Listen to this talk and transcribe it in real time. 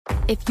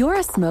If you're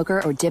a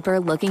smoker or dipper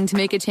looking to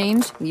make a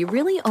change, you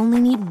really only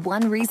need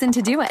one reason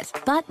to do it.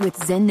 But with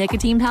Zyn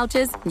nicotine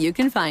pouches, you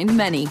can find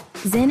many.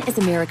 Zyn is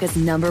America's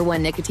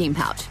 #1 nicotine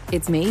pouch.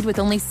 It's made with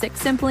only 6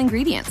 simple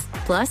ingredients.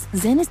 Plus,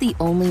 Zyn is the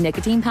only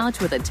nicotine pouch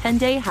with a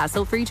 10-day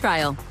hassle-free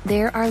trial.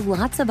 There are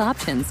lots of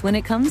options when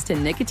it comes to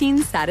nicotine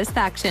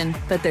satisfaction,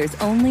 but there's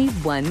only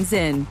one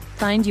Zyn.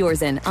 Find your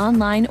Zyn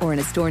online or in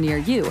a store near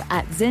you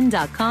at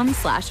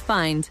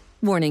zyn.com/find.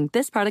 Warning,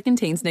 this product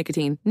contains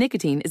nicotine.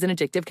 Nicotine is an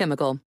addictive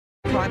chemical.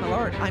 Crime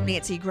Alert, I'm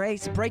Nancy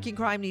Grace. Breaking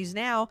crime news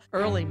now.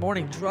 Early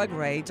morning drug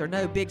raids are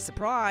no big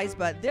surprise,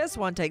 but this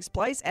one takes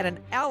place at an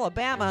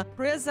Alabama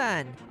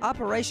prison.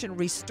 Operation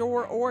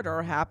Restore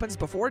Order happens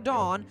before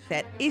dawn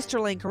at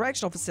Easterling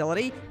Correctional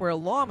Facility, where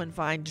lawmen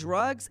find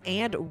drugs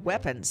and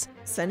weapons.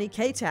 Sonny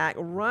Katak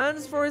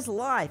runs for his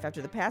life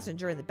after the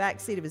passenger in the back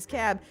seat of his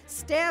cab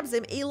stabs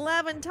him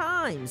 11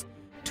 times.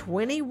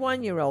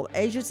 21-year-old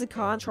Asia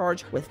Khan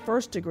charged with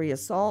first-degree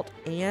assault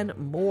and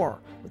more.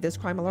 With this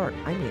Crime Alert,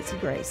 I'm Nancy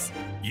Grace.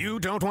 You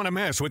don't want to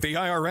mess with the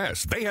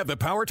IRS. They have the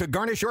power to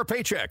garnish your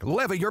paycheck,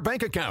 levy your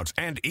bank accounts,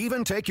 and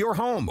even take your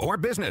home or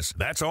business.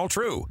 That's all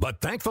true.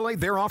 But thankfully,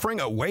 they're offering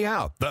a way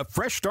out, the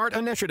Fresh Start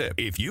Initiative.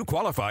 If you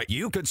qualify,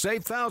 you could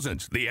save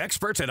thousands. The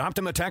experts at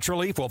Optima Tax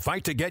Relief will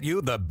fight to get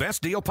you the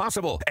best deal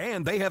possible.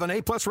 And they have an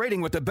A+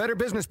 rating with the Better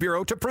Business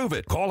Bureau to prove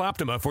it. Call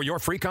Optima for your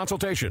free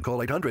consultation. Call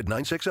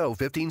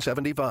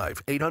 800-960-1575.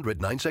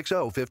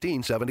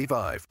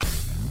 800-960-1575.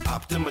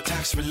 Optima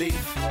Tax Relief.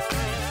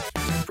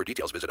 For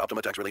details, visit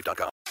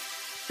OptimaTaxRelief.com.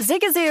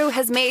 Zigazoo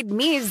has made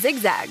me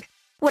zigzag.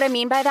 What I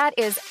mean by that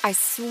is I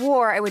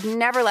swore I would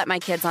never let my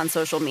kids on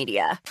social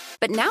media.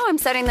 But now I'm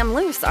setting them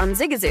loose on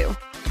Zigazoo.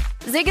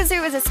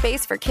 Zigazoo is a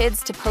space for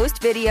kids to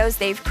post videos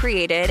they've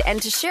created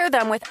and to share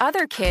them with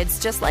other kids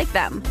just like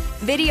them.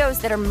 Videos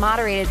that are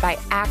moderated by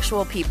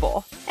actual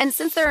people. And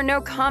since there are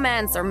no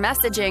comments or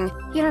messaging,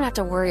 you don't have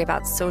to worry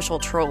about social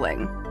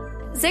trolling.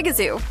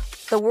 Zigazoo,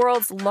 the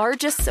world's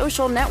largest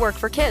social network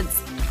for kids.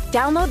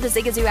 Download the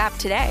Zigazoo app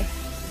today.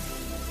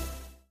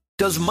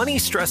 Does money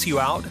stress you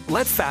out?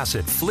 Let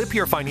Facet flip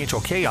your financial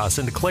chaos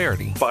into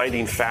clarity.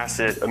 Finding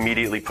Facet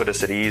immediately put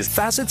us at ease.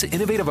 Facet's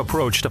innovative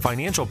approach to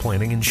financial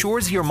planning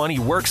ensures your money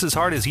works as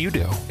hard as you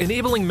do,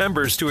 enabling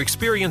members to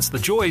experience the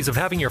joys of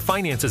having your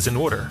finances in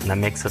order. That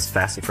makes us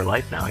Facet for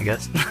life now, I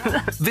guess.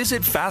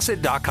 Visit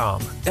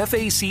Facet.com,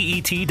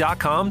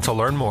 FACET.com to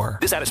learn more.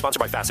 This ad is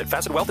sponsored by Facet.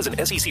 Facet Wealth is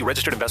an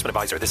SEC-registered investment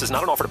advisor. This is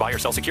not an offer to buy or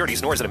sell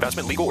securities, nor is it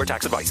investment, legal, or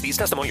tax advice. These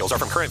testimonials are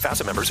from current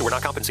Facet members who are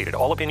not compensated.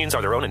 All opinions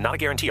are their own and not a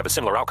guarantee of a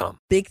similar outcome.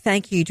 Big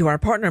thank you to our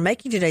partner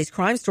making today's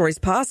crime stories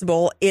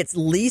possible. It's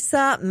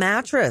Leesa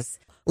Mattress.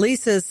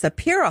 Leesa's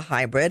Sapira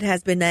Hybrid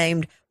has been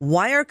named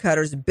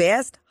Wirecutter's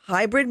best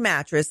hybrid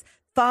mattress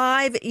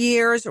 5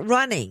 years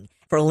running.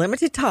 For a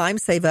limited time,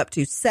 save up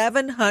to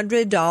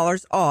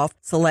 $700 off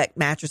select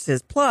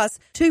mattresses plus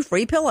 2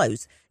 free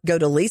pillows. Go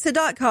to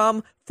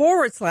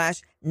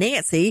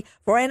Leesa.com/Nancy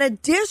for an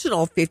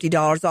additional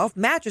 $50 off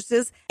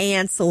mattresses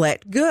and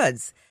select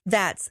goods.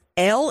 That's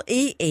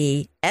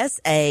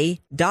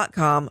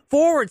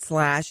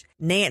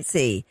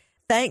LEESA.com/Nancy.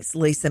 Thanks,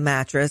 Leesa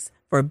Mattress,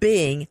 for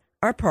being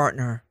our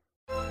partner.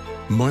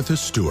 Martha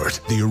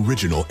Stewart, the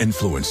original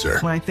influencer.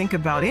 When I think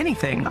about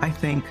anything, I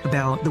think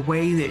about the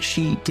way that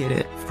she did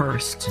it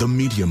first. The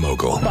media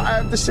mogul.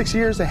 5 to 6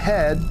 years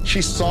ahead,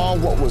 she saw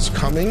what was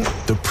coming.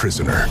 The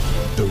prisoner.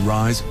 The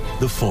rise,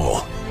 the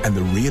fall, and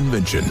the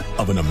reinvention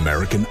of an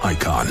American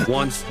icon.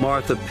 Once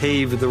Martha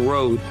paved the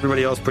road,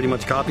 everybody else pretty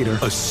much copied her.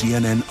 A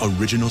CNN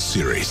original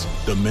series,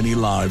 The Many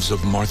Lives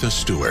of Martha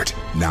Stewart,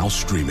 now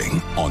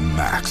streaming on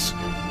Max.